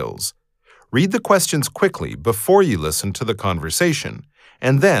listening skills. Read the questions quickly before you listen to the conversation,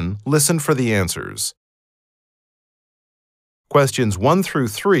 and then listen for the answers. Questions 1 through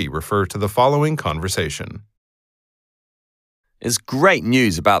 3 refer to the following conversation. It's great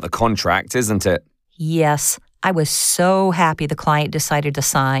news about the contract, isn't it? Yes, I was so happy the client decided to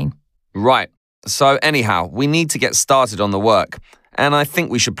sign. Right. So anyhow, we need to get started on the work. and I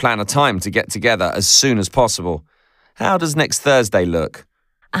think we should plan a time to get together as soon as possible. How does next Thursday look?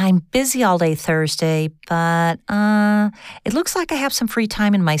 I'm busy all day Thursday, but it looks like I have some free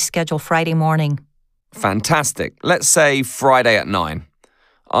time in my schedule Friday morning. Fantastic. Let's say Friday at 9.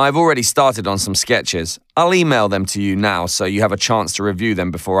 I've already started on some sketches. I'll email them to you now so you have a chance to review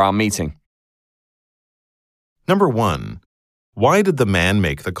them before our meeting. Number 1. Why did the man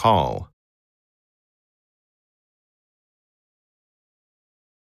make the call?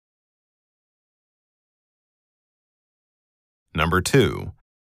 Number 2.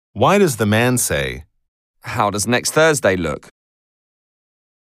 Why does the man say, How does next Thursday look?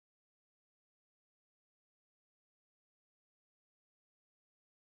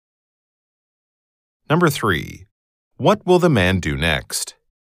 Number 3. What will the man do next?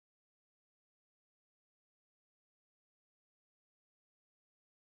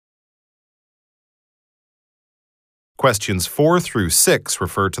 Questions 4 through 6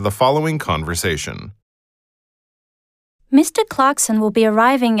 refer to the following conversation. Mr. Clarkson will be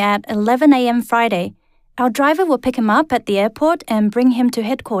arriving at 11 a.m. Friday. Our driver will pick him up at the airport and bring him to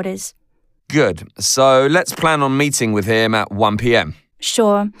headquarters. Good. So let's plan on meeting with him at 1 p.m.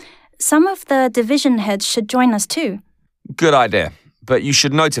 Sure. Some of the division heads should join us too. Good idea. But you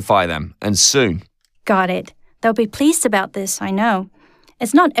should notify them, and soon. Got it. They'll be pleased about this, I know.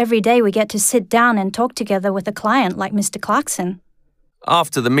 It's not every day we get to sit down and talk together with a client like Mr. Clarkson.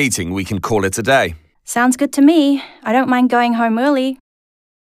 After the meeting, we can call it a day. Sounds good to me. I don't mind going home early.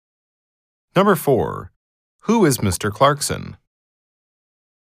 Number 4. Who is Mr. Clarkson?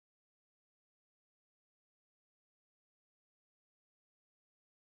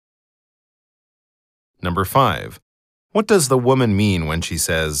 Number 5. What does the woman mean when she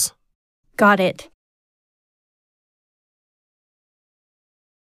says, Got it.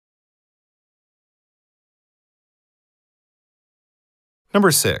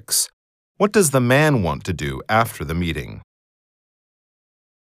 Number 6. What does the man want to do after the meeting?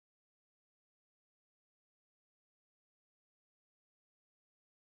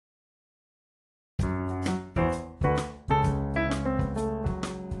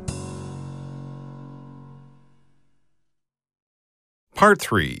 Part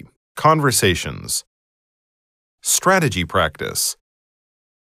 3. Conversations. Strategy practice.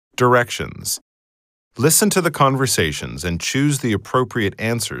 Directions. Listen to the conversations and choose the appropriate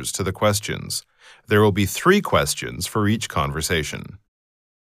answers to the questions. There will be 3 questions for each conversation.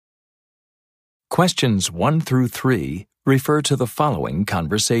 Questions 1 through 3 refer to the following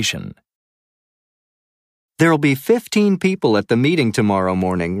conversation. There'll be 15 people at the meeting tomorrow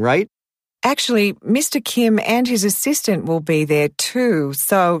morning, right? Actually, Mr. Kim and his assistant will be there too,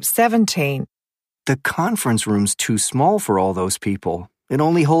 so 17. The conference room's too small for all those people. It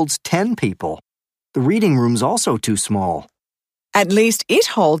only holds 10 people. The reading room's also too small. At least it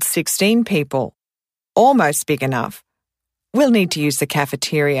holds 16 people. Almost big enough. We'll need to use the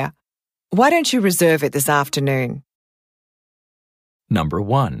cafeteria. Why don't you reserve it this afternoon? Number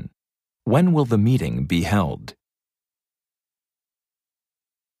 1. When will the meeting be held?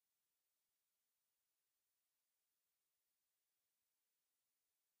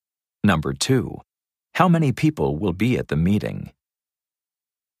 Number 2. How many people will be at the meeting?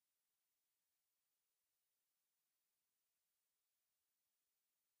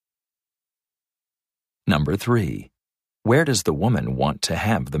 Number 3. Where does the woman want to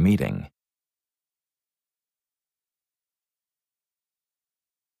have the meeting?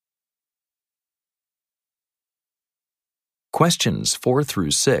 Questions 4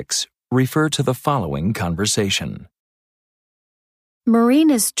 through 6 refer to the following conversation.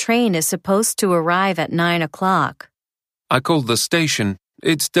 Marina's train is supposed to arrive at 9 o'clock. I called the station.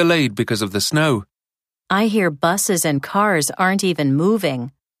 It's delayed because of the snow. I hear buses and cars aren't even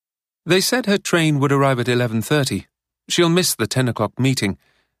moving. They said her train would arrive at 11:30. She'll miss the 10 o'clock meeting.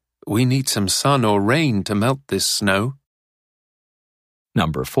 We need some sun or rain to melt this snow.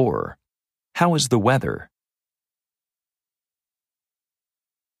 Number 4. How is the weather?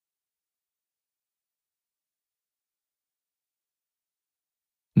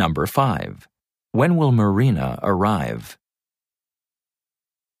 Number 5. When will Marina arrive?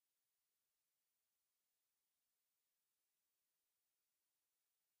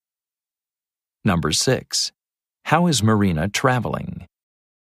 Number 6. How is Marina traveling?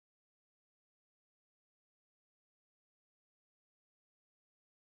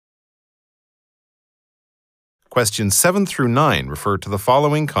 Questions 7 through 9 refer to the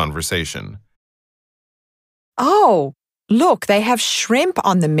following conversation. Oh, look, they have shrimp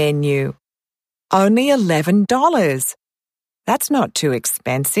on the menu. Only $11. That's not too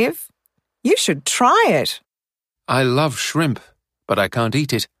expensive. You should try it. I love shrimp, but I can't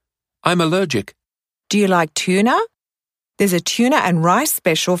eat it. I'm allergic. Do you like tuna? There's a tuna and rice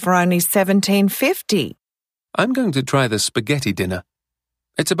special for only $17.50. I'm going to try the spaghetti dinner.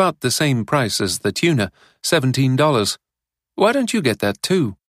 It's about the same price as the tuna, $17. Why don't you get that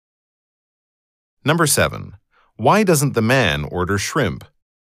too? Number 7. Why doesn't the man order shrimp?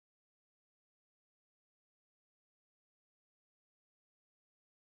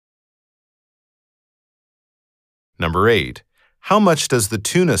 Number 8. How much does the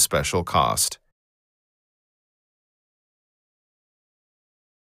tuna special cost?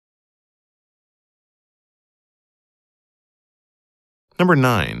 Number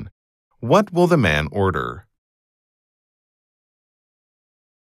 9. What will the man order?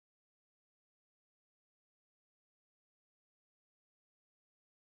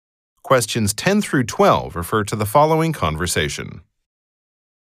 Questions 10 through 12 refer to the following conversation.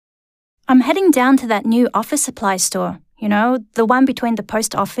 I'm heading down to that new office supply store, the one between the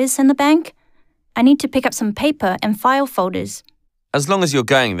post office and the bank. I need to pick up some paper and file folders. As long as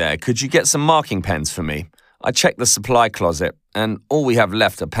you're going there, could you get some marking pens for me? I checked the supply closet, and all we have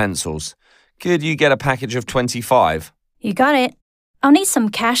left are pencils. Could you get a package of 25? You got it. I'll need some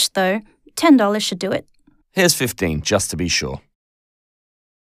cash, though. $10 should do it. Here's 15, just to be sure.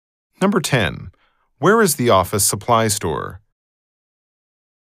 Number 10. Where is the office supply store?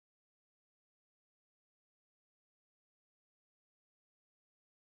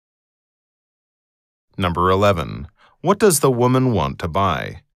 Number 11. What does the woman want to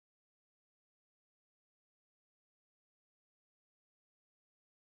buy?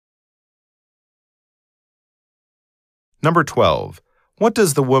 Number 12. What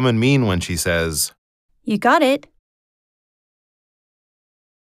does the woman mean when she says, You got it.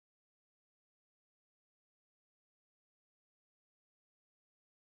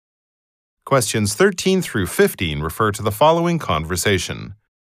 Questions 13 through 15 refer to the following conversation.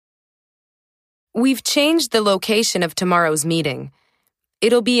 We've changed the location of tomorrow's meeting.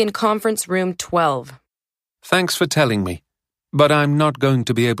 It'll be in conference room 12. Thanks for telling me, but I'm not going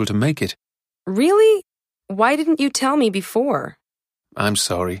to be able to make it. Really? Why didn't you tell me before? I'm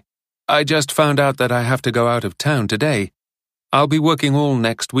sorry. I just found out that I have to go out of town today. I'll be working all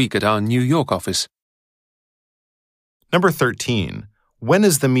next week at our New York office. Number 13. When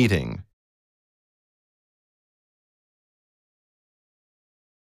is the meeting?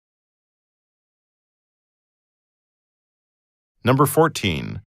 Number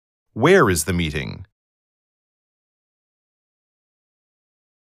 14. Where is the meeting?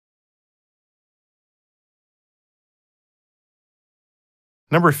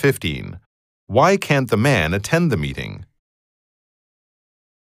 Number 15. Why can't the man attend the meeting?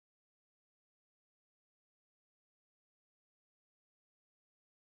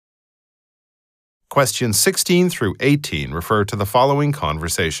 Questions 16 through 18 refer to the following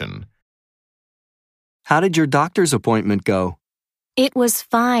conversation. How did your doctor's appointment go? It was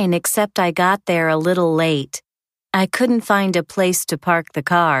fine, except I got there a little late. I couldn't find a place to park the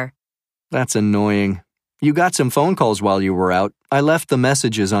car. That's annoying. You got some phone calls while you were out. I left the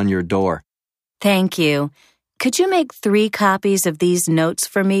messages on your door. Thank you. Could you make 3 copies of these notes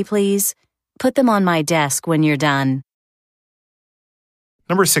for me, please? Put them on my desk when you're done.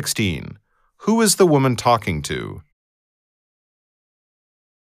 Number 16. Who is the woman talking to?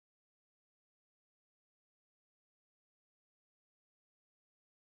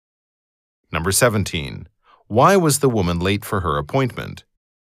 Number 17. Why was the woman late for her appointment?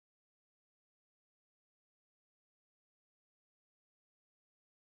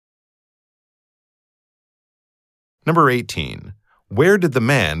 Number 18. Where did the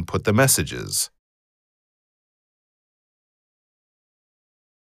man put the messages?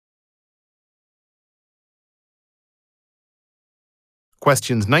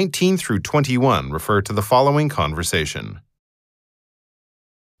 Questions 19 through 21 refer to the following conversation.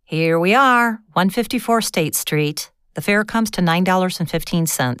 Here we are, 154 State Street. The fare comes to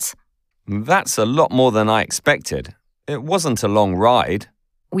 $9.15. That's a lot more than I expected. It wasn't a long ride.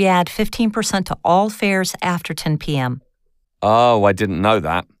 We add 15% to all fares after 10 p.m. Oh, I didn't know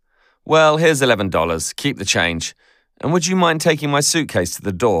that. Well, here's $11. Keep the change. And would you mind taking my suitcase to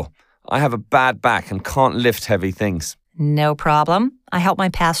the door? I have a bad back and can't lift heavy things. No problem. I help my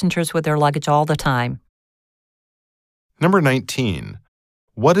passengers with their luggage all the time. Number 19.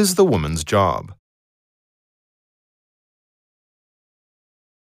 What is the woman's job?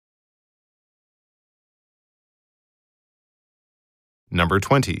 Number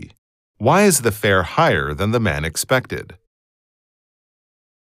 20. Why is the fare higher than the man expected?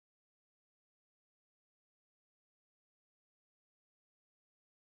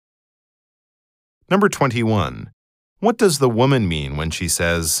 Number 21. What does the woman mean when she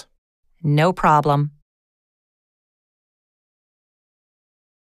says, No problem.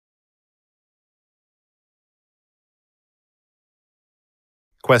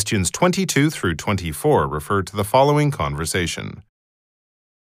 Questions 22 through 24 refer to the following conversation.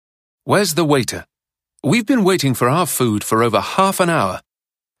 Where's the waiter? We've been waiting for our food for over half an hour.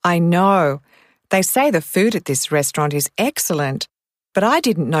 I know. They say the food at this restaurant is excellent, but I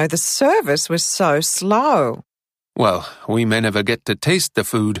didn't know the service was so slow. Well, we may never get to taste the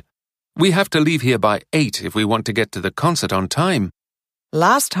food. We have to leave here by 8 if we want to get to the concert on time.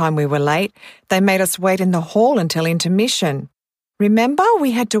 Last time we were late, they made us wait in the hall until intermission. Remember,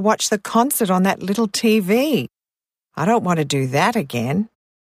 we had to watch the concert on that little TV. I don't want to do that again.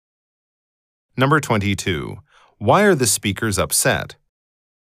 Number 22. Why are the speakers upset?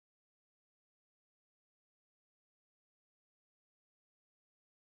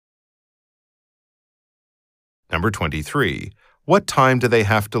 Number 23. What time do they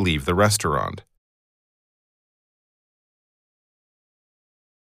have to leave the restaurant?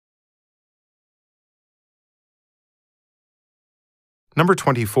 Number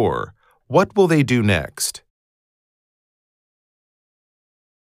 24. What will they do next?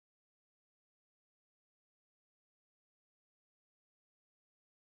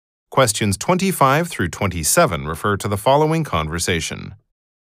 Questions 25 through 27 refer to the following conversation.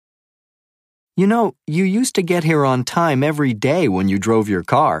 You know, you used to get here on time every day when you drove your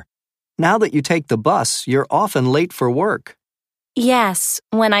car. Now that you take the bus, you're often late for work. Yes,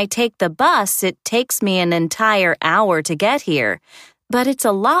 when I take the bus, it takes me an entire hour to get here, but it's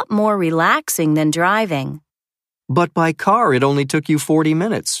a lot more relaxing than driving. But by car, it only took you 40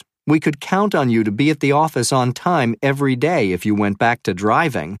 minutes. We could count on you to be at the office on time every day if you went back to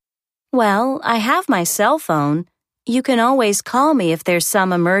driving. Well, I have my cell phone. You can always call me if there's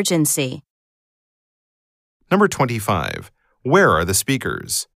some emergency. Number 25. Where are the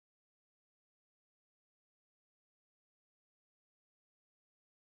speakers?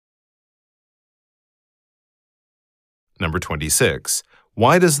 Number 26.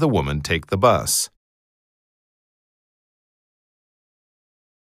 Why does the woman take the bus?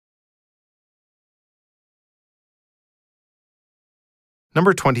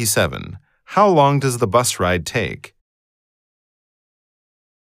 Number 27. How long does the bus ride take?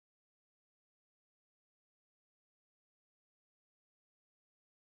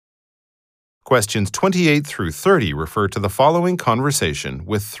 Questions 28 through 30 refer to the following conversation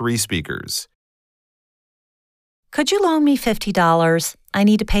with 3 speakers. Could you loan me $50? I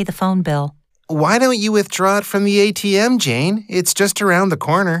need to pay the phone bill. Why don't you withdraw it from the ATM, Jane? It's just around the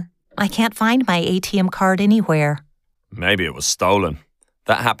corner. I can't find my ATM card anywhere. Maybe it was stolen.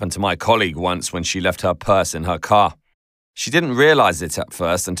 That happened to my colleague once when she left her purse in her car. She didn't realize it at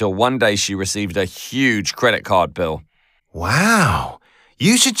first until one day she received a huge credit card bill. Wow.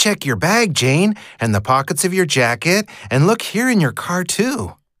 You should check your bag, Jane, and the pockets of your jacket, and look here in your car,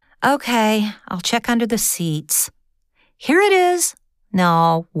 too. Okay, I'll check under the seats. Here it is.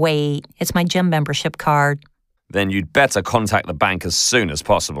 No, wait, it's my gym membership card. Then you'd better contact the bank as soon as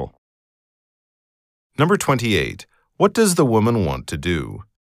possible. Number 28. What does the woman want to do?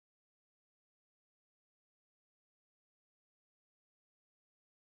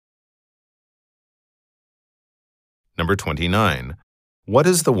 Number 29. What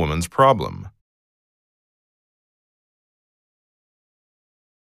is the woman's problem?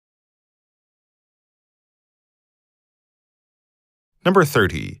 Number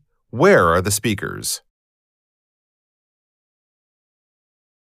 30. Where are the speakers?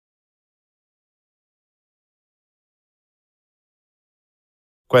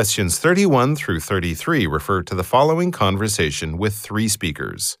 Questions 31 through 33 refer to the following conversation with 3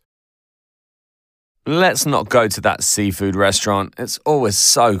 speakers. Let's not go to that seafood restaurant. It's always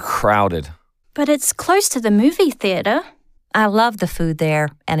so crowded. But it's close to the movie theater. I love the food there,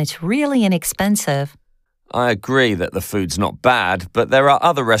 and it's really inexpensive. I agree that the food's not bad, but there are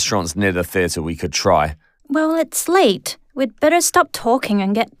other restaurants near the theatre we could try. Well, it's late. We'd better stop talking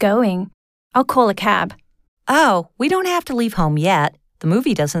and get going. I'll call a cab. Oh, we don't have to leave home yet. The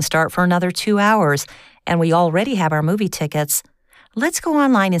movie doesn't start for another 2 hours, and we already have our movie tickets. Let's go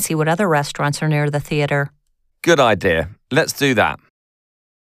online and see what other restaurants are near the theater. Good idea. Let's do that.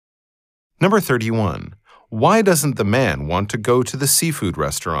 Number 31. Why doesn't the man want to go to the seafood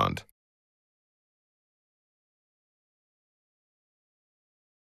restaurant?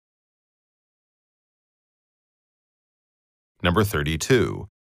 Number 32.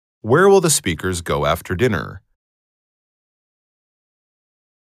 Where will the speakers go after dinner?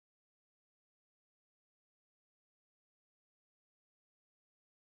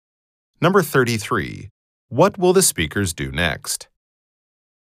 Number 33. What will the speakers do next?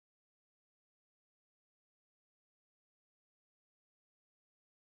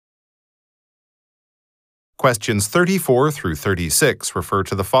 Questions 34 through 36 refer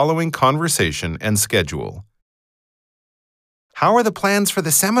to the following conversation and schedule. How are the plans for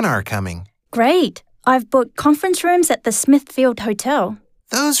the seminar coming? Great. I've booked conference rooms at the Smithfield Hotel.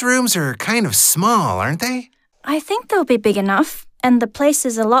 Those rooms are kind of small, aren't they? I think they'll be big enough, and the place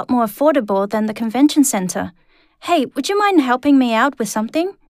is a lot more affordable than the convention center. Hey, would you mind helping me out with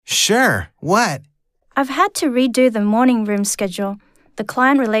something? Sure. What? I've had to redo the morning room schedule. The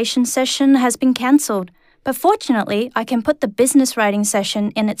client relations session has been cancelled, but fortunately, I can put the business writing session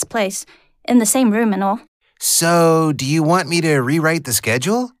in its place, in the same room and all. So, do you want me to rewrite the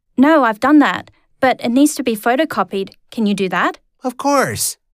schedule? No, I've done that, but it needs to be photocopied. Can you do that? Of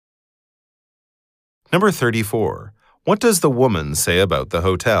course. Number 34. What does the woman say about the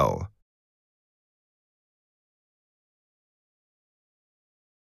hotel?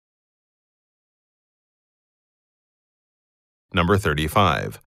 Number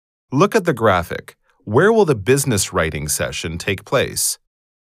 35. Look at the graphic. Where will the business writing session take place?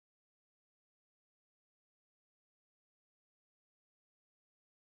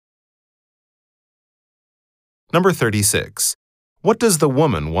 Number 36. What does the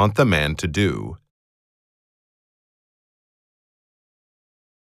woman want the man to do?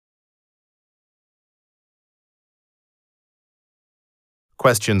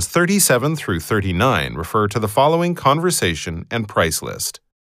 Questions 37 through 39 refer to the following conversation and price list.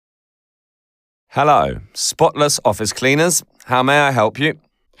 Hello, Spotless Office Cleaners. How may I help you?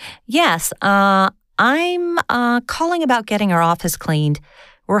 Yes, I'm calling about getting our office cleaned.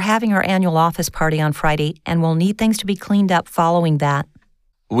 We're having our annual office party on Friday, and we'll need things to be cleaned up following that.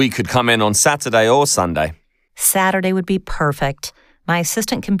 We could come in on Saturday or Sunday. Saturday would be perfect. My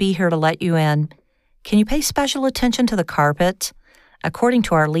assistant can be here to let you in. Can you pay special attention to the carpet? According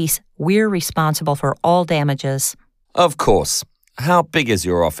to our lease, we're responsible for all damages. Of course. How big is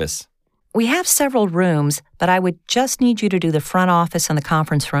your office? We have several rooms, but I would just need you to do the front office and the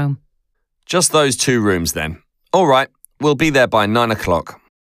conference room. Just those 2 rooms then. All right, we'll be there by 9 o'clock.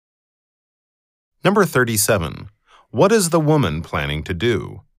 Number 37. What is the woman planning to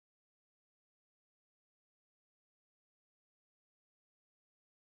do?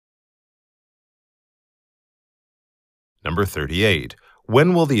 Number 38.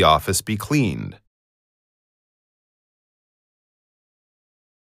 When will the office be cleaned?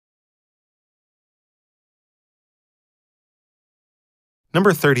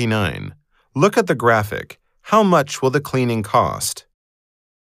 Number 39. Look at the graphic. How much will the cleaning cost?